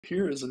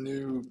Here is a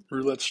new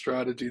roulette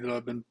strategy that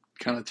I've been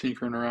kind of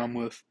tinkering around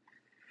with.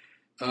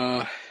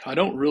 I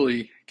don't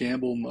really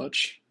gamble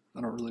much.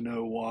 I don't really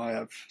know why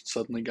I've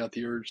suddenly got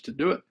the urge to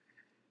do it.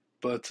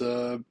 But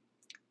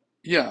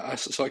yeah,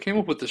 so I came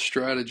up with this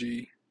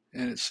strategy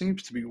and it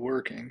seems to be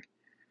working.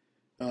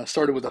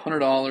 Started with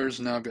 $100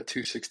 and now I've got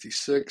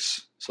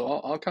 266. So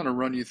I'll kind of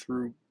run you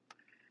through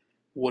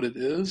what it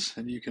is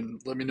and you can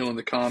let me know in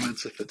the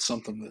comments if it's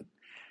something that,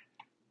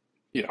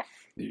 you know,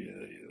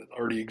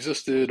 already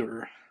existed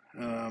or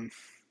um,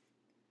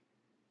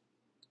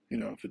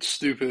 if it's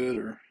stupid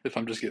or if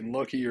I'm just getting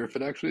lucky or if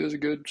it actually is a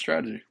good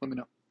strategy. Let me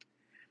know.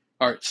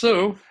 All right,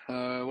 so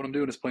what I'm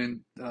doing is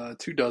playing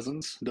two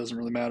dozens. It doesn't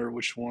really matter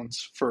which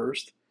one's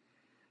first.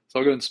 So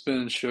I'll go ahead and spin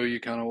and show you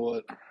kind of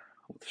what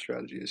the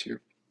strategy is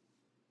here.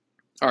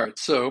 All right,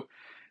 so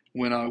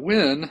when I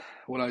win,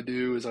 what I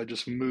do is I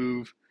just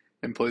move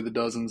and play the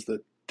dozens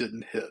that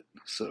didn't hit.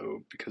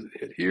 So because it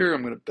hit here,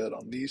 I'm going to bet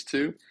on these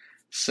two.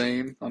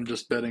 Same, I'm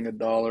just betting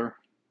 $1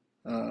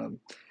 um,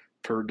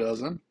 per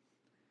dozen.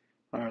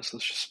 All right, so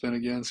let's just spin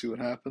again, see what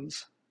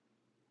happens.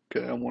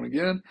 Okay, I won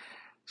again.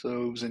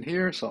 So it was in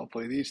here, so I'll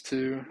play these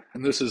two.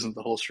 And this isn't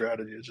the whole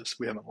strategy, it's just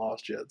we haven't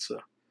lost yet. So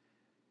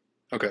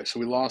okay, so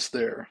we lost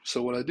there.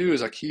 So what I do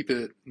is I keep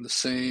it in the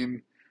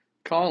same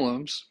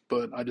columns,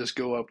 but I just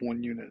go up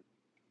 1 unit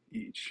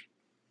each.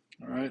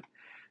 All right,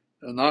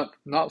 and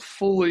not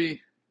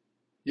fully.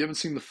 You haven't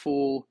seen the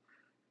full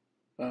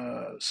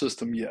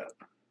system yet.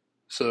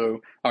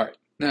 So all right,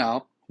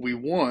 now we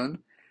won,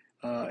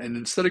 and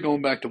instead of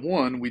going back to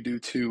one, we do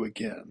two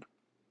again.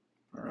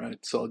 All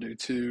right, so I'll do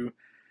two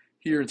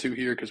here and two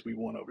here because we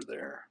won over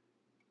there.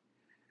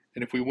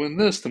 And if we win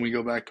this, then we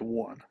go back to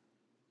one.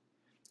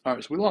 All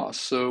right, so we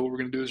lost. So what we're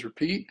going to do is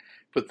repeat,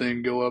 but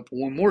then go up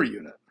one more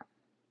unit.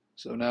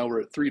 So now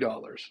we're at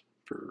 $3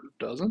 per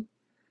dozen.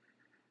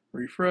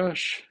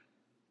 Refresh.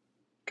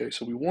 Okay,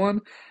 so we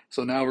won.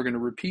 So now we're going to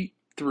repeat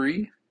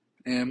three.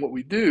 And what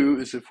we do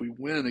is if we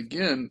win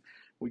again,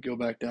 we go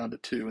back down to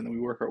two, and then we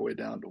work our way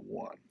down to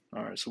one.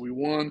 All right, so we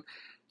won.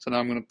 So now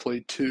I'm going to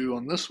play two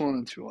on this one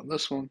and two on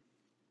this one.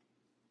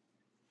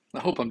 I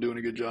hope I'm doing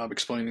a good job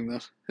explaining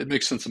this. It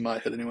makes sense in my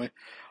head anyway.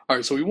 All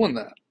right, so we won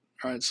that.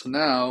 All right, so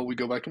now we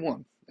go back to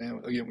one,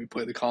 and again we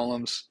play the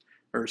columns,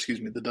 or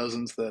excuse me, the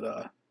dozens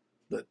that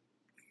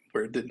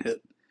where it didn't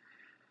hit.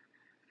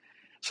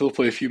 So we'll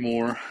play a few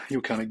more.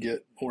 You'll kind of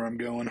get where I'm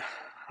going.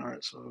 All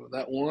right, so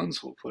that one,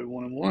 so we'll play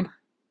one and one.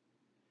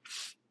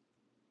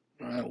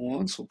 All right,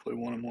 one, so we'll play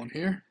one and one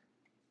here.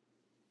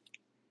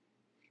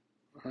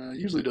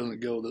 Usually doesn't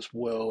go this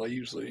well. I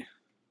usually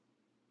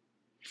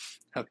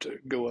have to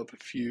go up a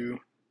few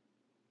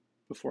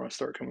before I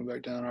start coming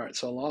back down. All right,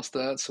 so I lost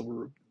that. So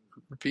we're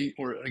repeat.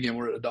 We're at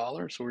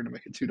 $1, so we're gonna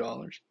make it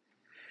 $2.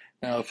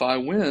 Now, if I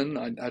win,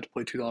 I have to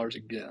play $2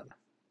 again.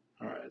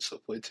 All right, so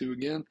play two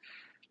again,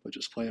 but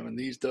just play them in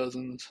these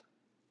dozens.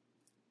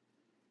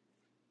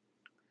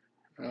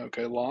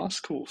 Okay,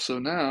 lost. Cool. So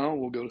now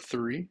we'll go to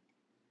three.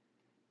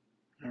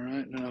 All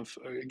right. Now,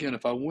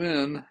 if I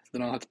win,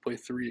 then I'll have to play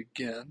three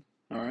again.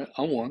 All right,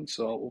 I won,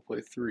 so we'll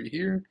play three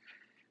here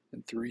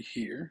and three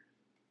here.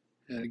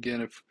 And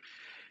again, if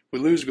we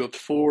lose, we go up to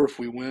four. If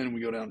we win,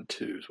 we go down to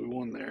two. So we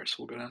won there. So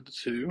we'll go down to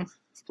two.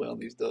 Let's play on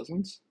these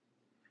dozens.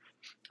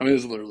 I mean,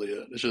 this is literally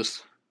it. It's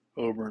just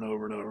over and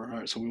over and over. All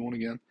right, so we won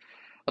again.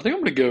 I think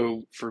I'm gonna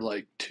go for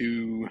like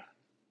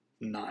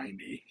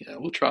 290. Yeah,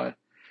 we'll try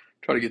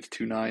to get to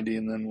 290,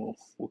 and then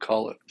we'll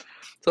call it.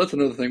 So that's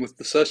another thing with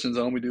the sessions.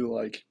 I only do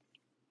like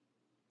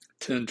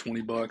 10,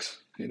 $20,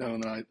 and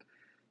then I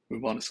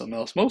move on to something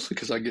else. Mostly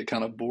because I get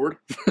kind of bored.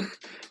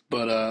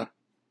 But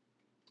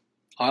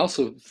I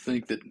also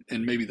think that,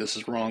 and maybe this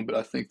is wrong, but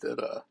I think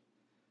that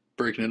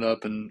breaking it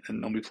up and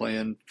only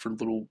playing for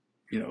little,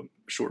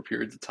 short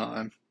periods of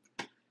time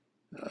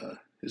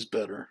is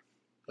better.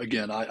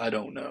 Again, I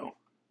don't know.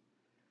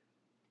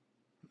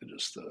 I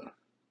just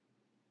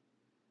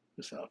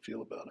how I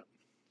feel about it.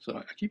 So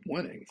I keep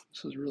winning.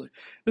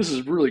 This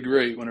is really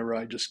great whenever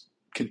I just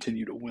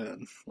continue to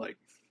win. Like,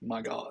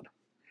 my God,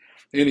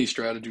 any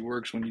strategy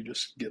works when you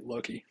just get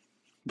lucky.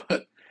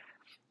 But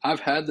I've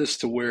had this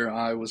to where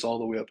I was all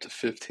the way up to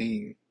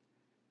 15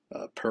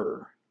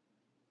 per.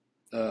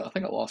 I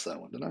think I lost that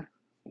one, didn't I?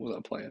 What was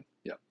I playing?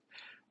 Yeah.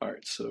 All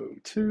right, so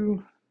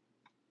two.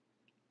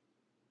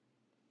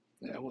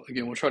 Yeah, well,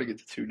 again, we'll try to get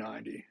to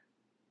 290.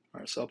 All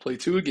right, so I'll play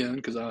two again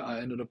because I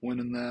ended up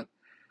winning that.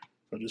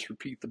 I'll just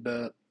repeat the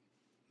bet.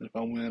 And if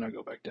I win, I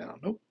go back down.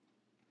 Nope.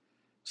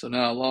 So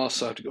now I lost,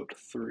 so I have to go up to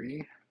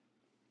three.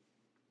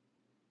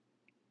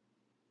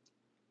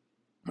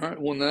 All right,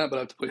 won that, but I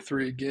have to play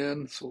three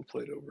again. So we'll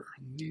play it over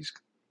these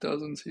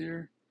dozens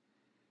here.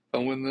 If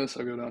I win this,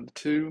 I go down to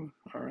two.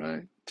 All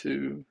right,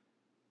 two.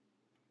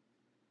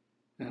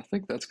 And I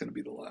think that's going to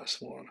be the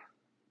last one.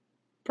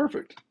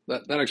 Perfect.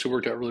 That actually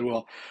worked out really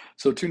well.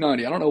 So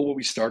 290. I don't know what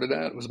we started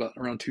at. It was about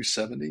around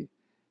 270.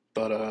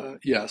 But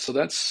yeah, so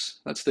that's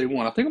day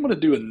one. I think I'm going to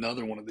do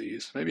another one of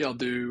these. Maybe I'll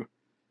do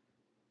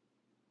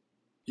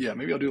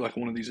like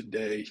one of these a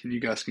day, and you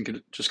guys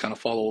can just kind of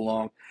follow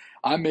along.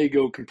 I may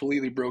go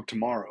completely broke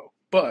tomorrow,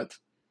 but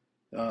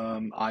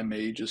I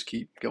may just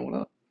keep going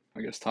up.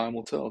 I guess time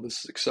will tell. This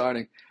is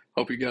exciting.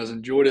 Hope you guys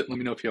enjoyed it. Let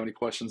me know if you have any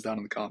questions down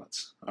in the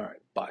comments. All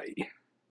right, bye.